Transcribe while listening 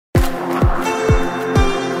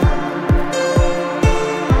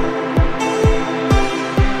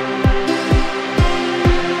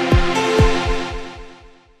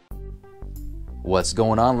What's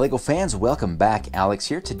going on, LEGO fans? Welcome back. Alex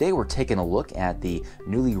here. Today we're taking a look at the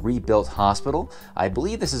newly rebuilt hospital. I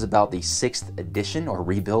believe this is about the 6th edition or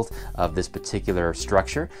rebuild of this particular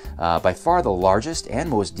structure. By far the largest and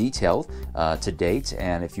most detailed to date.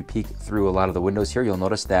 And if you peek through a lot of the windows here, you'll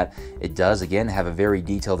notice that it does again have a very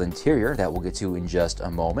detailed interior that we'll get to in just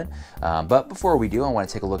a moment. But before we do, I want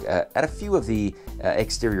to take a look at a few of the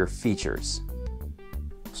exterior features.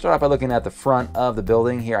 Start off by looking at the front of the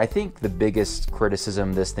building here. I think the biggest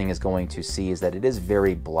criticism this thing is going to see is that it is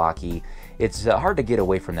very blocky. It's hard to get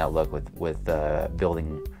away from that look with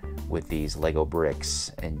building with these Lego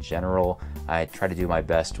bricks in general. I try to do my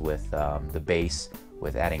best with the base,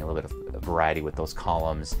 with adding a little bit of variety with those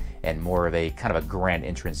columns and more of a kind of a grand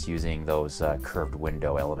entrance using those curved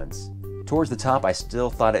window elements. Towards the top, I still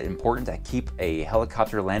thought it important to keep a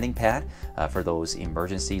helicopter landing pad for those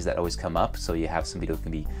emergencies that always come up, so you have somebody who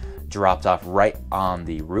can be dropped off right on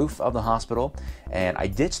the roof of the hospital. And I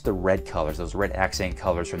ditched the red colors, those red accent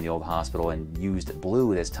colors from the old hospital, and used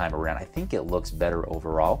blue this time around. I think it looks better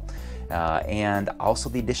overall. And also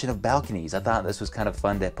the addition of balconies. I thought this was kind of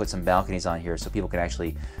fun to put some balconies on here so people can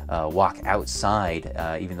actually walk outside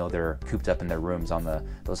even though they're cooped up in their rooms on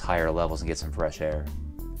those higher levels and get some fresh air.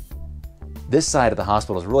 This side of the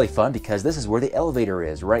hospital is really fun because this is where the elevator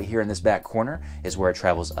is. Right here in this back corner is where it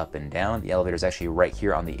travels up and down. The elevator is actually right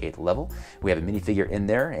here on the 8th level. We have a minifigure in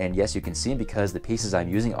there, and yes, you can see him because the pieces I'm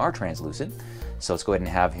using are translucent. So let's go ahead and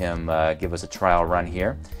have him give us a trial run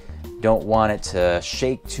here. Don't want it to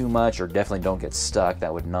shake too much, or definitely don't get stuck.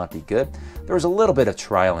 That would not be good. There was a little bit of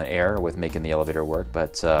trial and error with making the elevator work,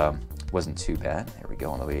 but wasn't too bad. There we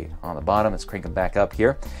go, on the way on the bottom. Let's crank him back up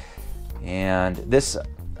here. And this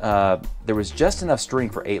there was just enough string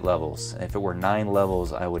for 8 levels. If it were 9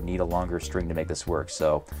 levels, I would need a longer string to make this work,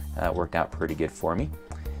 so it worked out pretty good for me.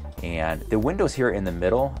 And the windows here in the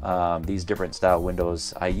middle, these different style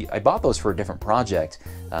windows, I bought those for a different project,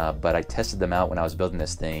 but I tested them out when I was building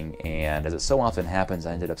this thing, and as it so often happens,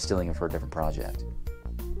 I ended up stealing them for a different project.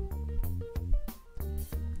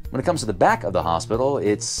 When it comes to the back of the hospital,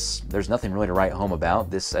 there's nothing really to write home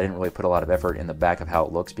about. This, I didn't really put a lot of effort in the back of how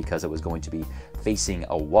it looks because it was going to be facing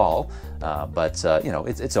a wall, but you know,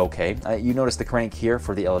 it's okay. You notice the crank here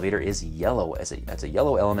for the elevator is yellow. It's a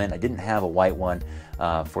yellow element. I didn't have a white one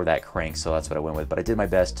for that crank, so that's what I went with, but I did my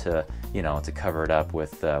best to, you know, to cover it up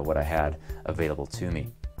with what I had available to me.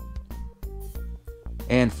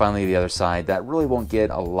 And finally, the other side, that really won't get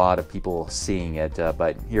a lot of people seeing it,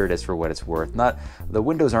 but here it is for what it's worth. The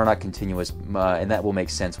windows are not continuous, and that will make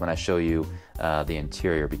sense when I show you the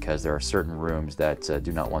interior, because there are certain rooms that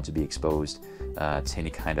do not want to be exposed to any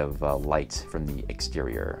kind of light from the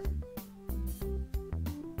exterior.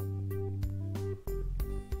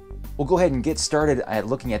 We'll go ahead and get started at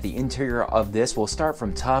looking at the interior of this. We'll start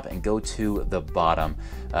from top and go to the bottom.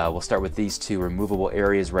 We'll start with these two removable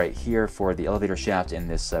areas right here for the elevator shaft in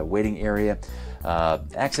this waiting area.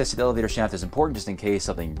 Access to the elevator shaft is important just in case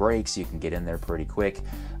something breaks. You can get in there pretty quick.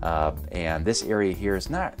 And this area here is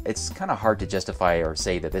it's kind of hard to justify or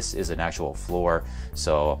say that this is an actual floor.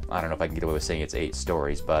 So I don't know if I can get away with saying it's 8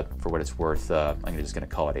 stories, but for what it's worth, I'm just going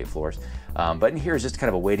to call it 8 floors. But in here is just kind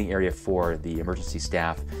of a waiting area for the emergency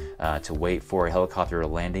staff to wait for a helicopter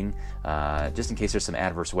landing. Just in case there's some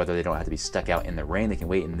adverse weather, they don't have to be stuck out in the rain. They can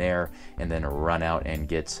wait in there and then run out and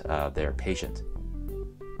get their patient.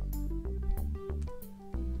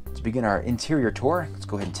 To begin our interior tour, let's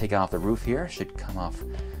go ahead and take off the roof here. Should come off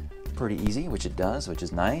pretty easy, which it does, which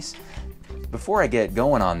is nice. Before I get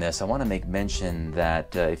going on this, I want to make mention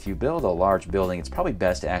that if you build a large building, it's probably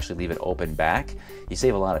best to actually leave it open back. You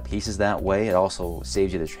save a lot of pieces that way. It also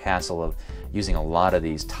saves you the hassle of using a lot of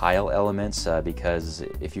these tile elements because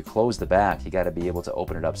if you close the back, you got to be able to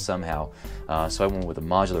open it up somehow. So I went with a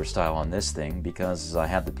modular style on this thing because I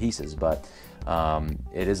have the pieces, but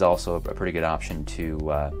it is also a pretty good option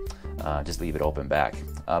to just leave it open back.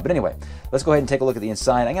 But anyway, let's go ahead and take a look at the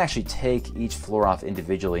inside. I can actually take each floor off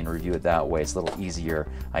individually and review it that way. It's a little easier,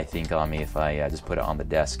 I think, on me if I just put it on the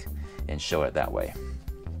desk and show it that way.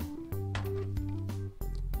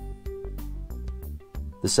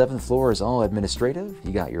 The 7th floor is all administrative.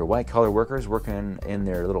 You got your white collar workers working in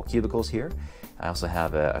their little cubicles here. I also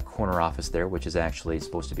have a corner office there, which is actually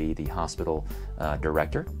supposed to be the hospital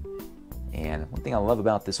director. And one thing I love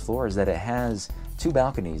about this floor is that it has 2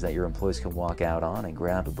 balconies that your employees can walk out on and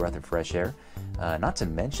grab a breath of fresh air. Not to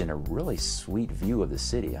mention a really sweet view of the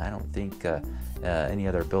city. I don't think any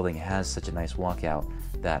other building has such a nice walkout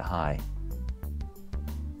that high.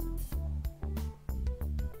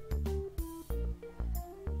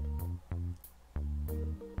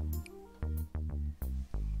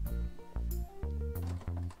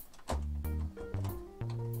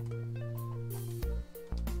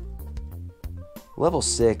 Level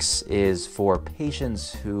 6 is for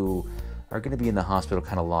patients who are going to be in the hospital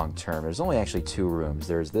kind of long term. There's only actually 2 rooms.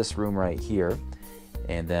 There's this room right here,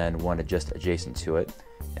 and then one just adjacent to it.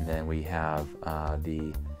 And then we have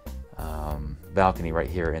the balcony right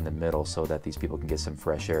here in the middle so that these people can get some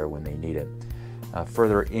fresh air when they need it.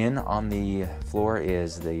 Further in on the floor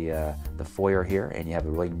is the foyer here, and you have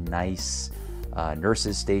a really nice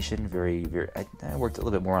nurses station. I worked a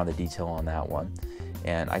little bit more on the detail on that one.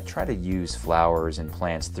 And I try to use flowers and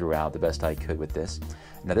plants throughout the best I could with this.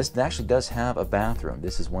 Now this actually does have a bathroom.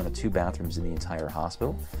 This is one of 2 bathrooms in the entire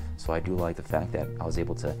hospital. So I do like the fact that I was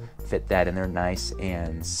able to fit that in there nice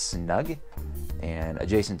and snug. And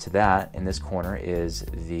adjacent to that, in this corner, is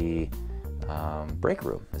the break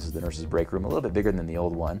room. This is the nurse's break room, a little bit bigger than the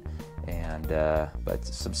old one, and but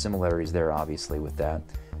some similarities there obviously with that.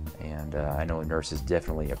 And I know nurses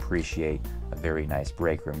definitely appreciate a very nice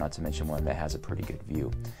break room, not to mention one that has a pretty good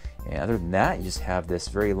view. And other than that, you just have this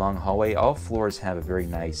very long hallway. All floors have a very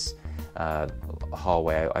nice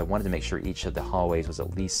hallway. I wanted to make sure each of the hallways was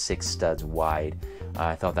at least 6 studs wide.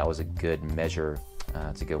 I thought that was a good measure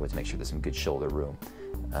to go with, to make sure there's some good shoulder room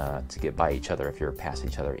to get by each other if you're passing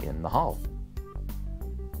each other in the hall.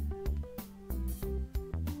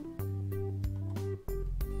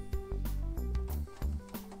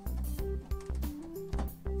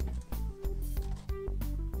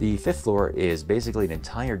 The 5th floor is basically an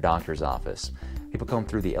entire doctor's office. People come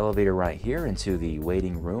through the elevator right here into the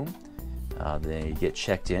waiting room. They get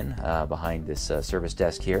checked in behind this service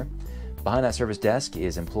desk here. Behind that service desk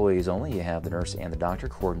is employees only. You have the nurse and the doctor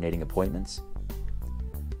coordinating appointments.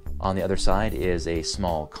 On the other side is a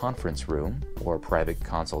small conference room or private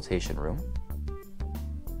consultation room.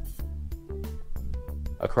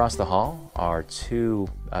 Across the hall are 2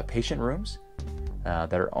 patient rooms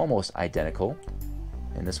that are almost identical.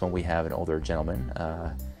 In this one we have an older gentleman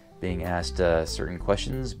being asked certain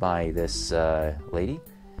questions by this lady.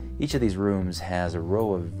 Each of these rooms has a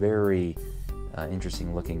row of very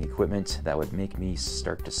interesting looking equipment that would make me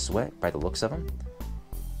start to sweat by the looks of them.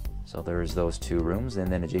 So there's those 2 rooms,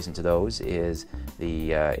 and then adjacent to those is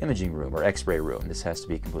the imaging room or x-ray room. This has to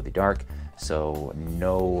be completely dark, so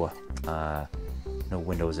no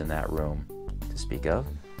windows in that room to speak of.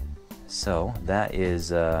 So that is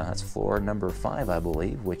that's floor number 5, I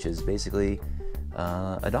believe, which is basically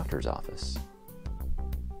a doctor's office.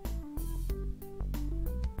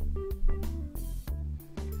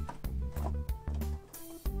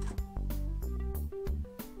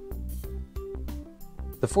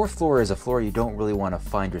 The 4th floor is a floor you don't really want to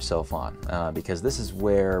find yourself on because this is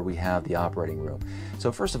where we have the operating room.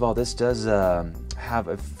 So first of all, this does have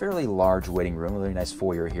a fairly large waiting room, a really nice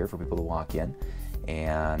foyer here for people to walk in.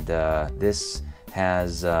 And this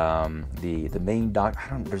has the main doc.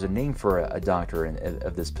 There's a name for a doctor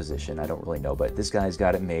of this position. I don't really know, but this guy's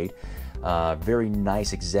got it made. Very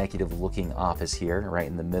nice executive-looking office here, right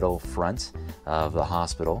in the middle front of the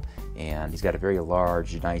hospital. And he's got a very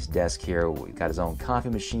large, nice desk here. He's got his own coffee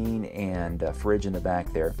machine and a fridge in the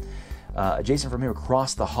back there. Adjacent from him,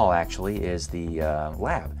 across the hall, actually, is the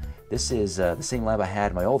lab. This is the same lab I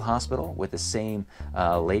had in my old hospital with the same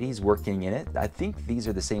ladies working in it. I think these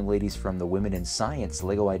are the same ladies from the Women in Science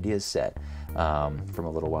Lego Ideas set from a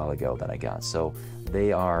little while ago that I got. So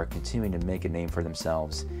they are continuing to make a name for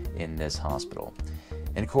themselves in this hospital.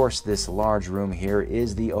 And of course, this large room here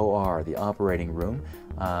is the OR, the operating room.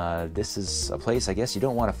 This is a place I guess you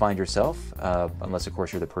don't want to find yourself, unless of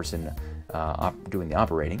course you're the person doing the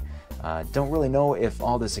operating. Don't really know if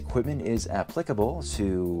all this equipment is applicable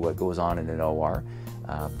to what goes on in an OR,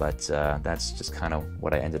 but that's just kind of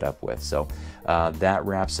what I ended up with. So that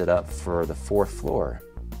wraps it up for the 4th floor.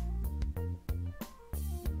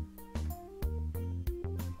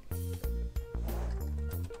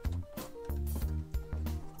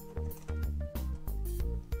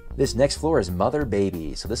 This next floor is Mother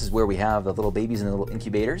Baby. So this is where we have the little babies in the little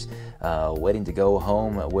incubators waiting to go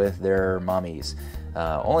home with their mommies.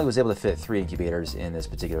 Only was able to fit 3 incubators in this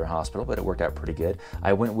particular hospital, but it worked out pretty good.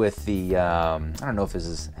 I went with the, I don't know if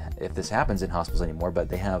this happens in hospitals anymore, but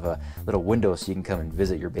they have a little window so you can come and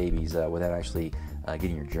visit your babies without actually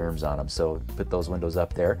getting your germs on them. So put those windows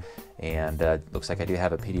up there, and looks like I do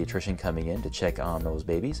have a pediatrician coming in to check on those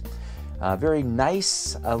babies. Very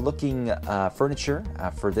nice looking furniture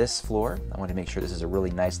for this floor. I want to make sure this is a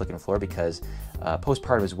really nice looking floor because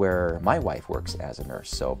postpartum is where my wife works as a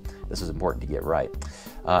nurse, so this is important to get right.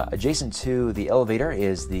 Adjacent to the elevator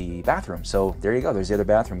is the bathroom. So there you go, there's the other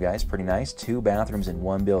bathroom, guys. Pretty nice. 2 bathrooms in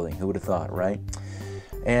one building. Who would have thought, right?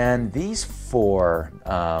 And these four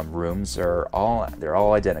rooms are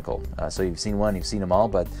all identical. So you've seen one, you've seen them all,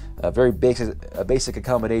 but very basic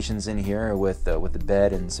accommodations in here with the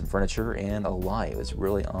bed and some furniture and a light. It's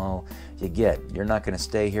really all you get. You're not going to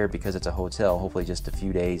stay here because it's a hotel. Hopefully just a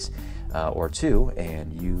few days or two,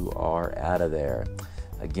 and you are out of there.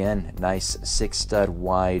 Again, nice 6-stud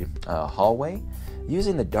wide hallway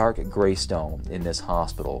using the dark gray stone in this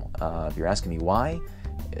hospital. If you're asking me why,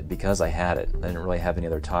 because I had it. I didn't really have any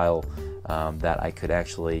other tile that I could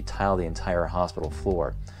actually tile the entire hospital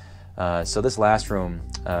floor. So this last room,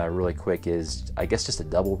 really quick, is I guess just a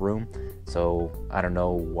double room. So I don't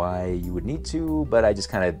know why you would need to, but that's just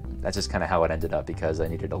kind of how it ended up, because I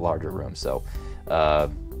needed a larger room. So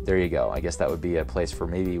there you go. I guess that would be a place for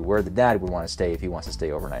maybe where the dad would want to stay if he wants to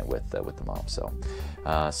stay overnight with the mom.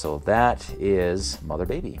 So that is Mother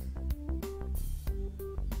Baby.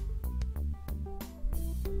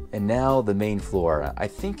 And now the main floor. I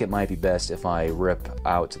think it might be best if I rip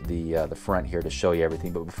out the front here to show you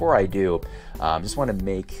everything. But before I do, just want to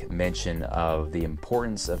make mention of the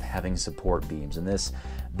importance of having support beams. And this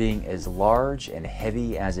being as large and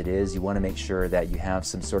heavy as it is, you want to make sure that you have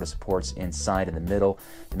some sort of supports inside in the middle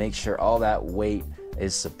to make sure all that weight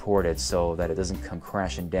is supported so that it doesn't come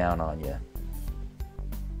crashing down on you.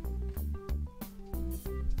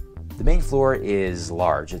 The main floor is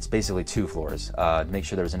large. It's basically 2 floors. Make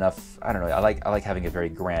sure there's enough. I don't know. I like having a very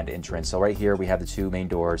grand entrance. So right here we have the 2 main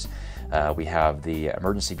doors. We have the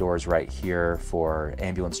emergency doors right here for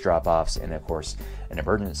ambulance drop-offs, and of course an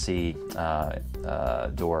emergency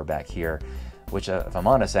door back here, which if I'm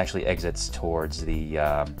honest actually exits towards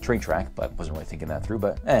the train track, but wasn't really thinking that through,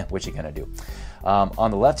 but what you gonna do. On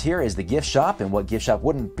the left here is the gift shop, and what gift shop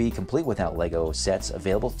wouldn't be complete without Lego sets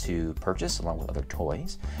available to purchase along with other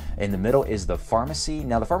toys. In the middle is the pharmacy.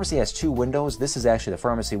 Now the pharmacy has 2 windows. This is actually the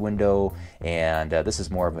pharmacy window, and this is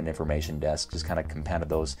more of an information desk. Just kind of compounded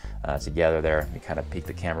those together there. You kind of peek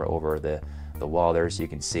the camera over the wall there so you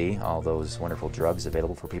can see all those wonderful drugs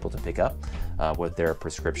available for people to pick up with their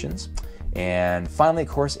prescriptions. And finally, of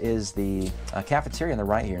course, is the cafeteria on the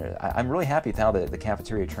right here. I'm really happy with how the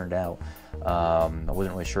cafeteria turned out. I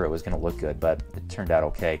wasn't really sure it was going to look good, but it turned out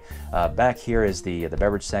okay. Back here is the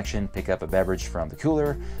beverage section. Pick up a beverage from the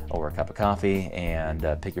cooler or a cup of coffee, and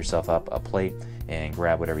pick yourself up a plate and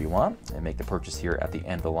grab whatever you want and make the purchase here at the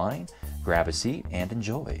end of the line. Grab a seat and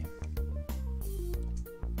enjoy.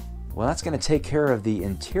 Well, that's going to take care of the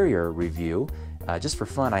interior review. Just for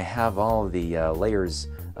fun, I have all the layers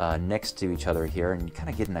next to each other here, and you kind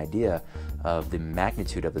of get an idea of the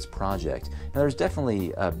magnitude of this project. Now, there's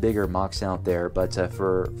definitely bigger mocks out there, but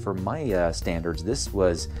for my standards, this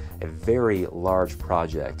was a very large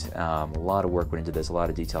project. A lot of work went into this, a lot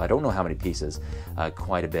of detail. I don't know how many pieces,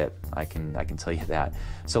 quite a bit. I can tell you that.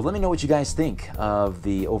 So let me know what you guys think of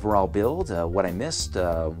the overall build, what I missed,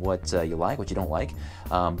 what you like, what you don't like.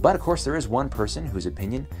 But of course, there is one person whose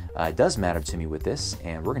opinion does matter to me with this,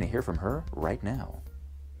 and we're going to hear from her right now.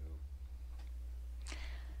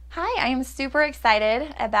 Hi, I am super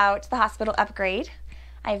excited about the hospital upgrade.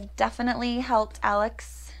 I've definitely helped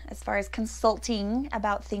Alex as far as consulting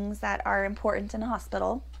about things that are important in a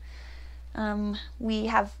hospital. We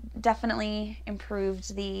have definitely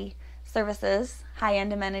improved the services,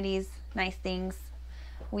 high-end amenities, nice things.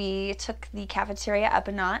 We took the cafeteria up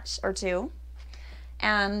a notch or 2,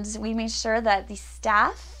 and we made sure that the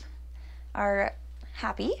staff are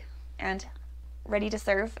happy and ready to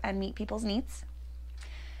serve and meet people's needs.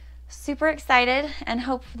 Super excited and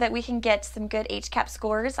hope that we can get some good HCAHPS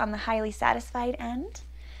scores on the highly satisfied end,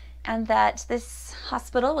 and that this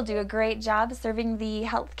hospital will do a great job serving the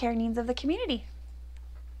healthcare needs of the community.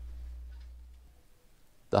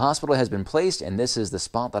 The hospital has been placed, and this is the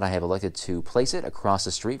spot that I have elected to place it, across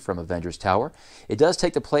the street from Avengers Tower. It does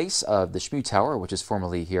take the place of the Schmu Tower, which is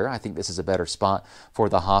formerly here. I think this is a better spot for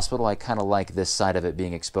the hospital. I kind of like this side of it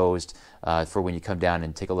being exposed for when you come down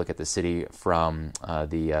and take a look at the city from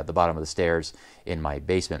the bottom of the stairs in my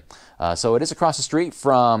basement. So it is across the street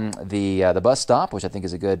from the bus stop, which I think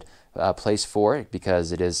is a good place for it,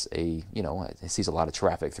 because it is it sees a lot of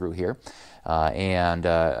traffic through here, and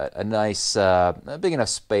a nice big enough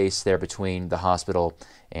space there between the hospital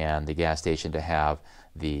and the gas station to have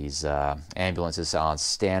these ambulances on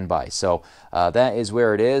standby. So that is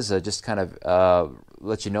where it is. Just kind of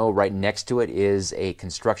let you know, right next to it is a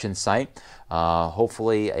construction site.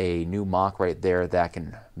 Hopefully a new mock right there that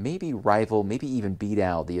can maybe rival, maybe even beat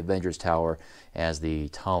out the Avengers Tower as the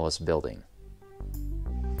tallest building.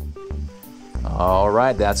 All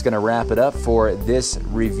right, that's going to wrap it up for this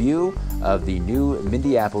review of the new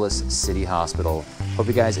Minneapolis City Hospital. Hope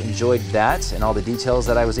you guys enjoyed that and all the details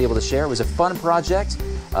that I was able to share. It was a fun project.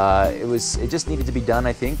 It just needed to be done,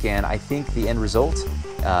 I think, and I think the end result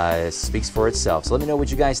speaks for itself. So let me know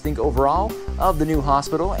what you guys think overall of the new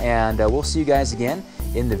hospital, and we'll see you guys again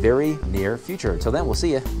in the very near future. Until then, we'll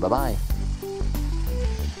see you. Bye-bye.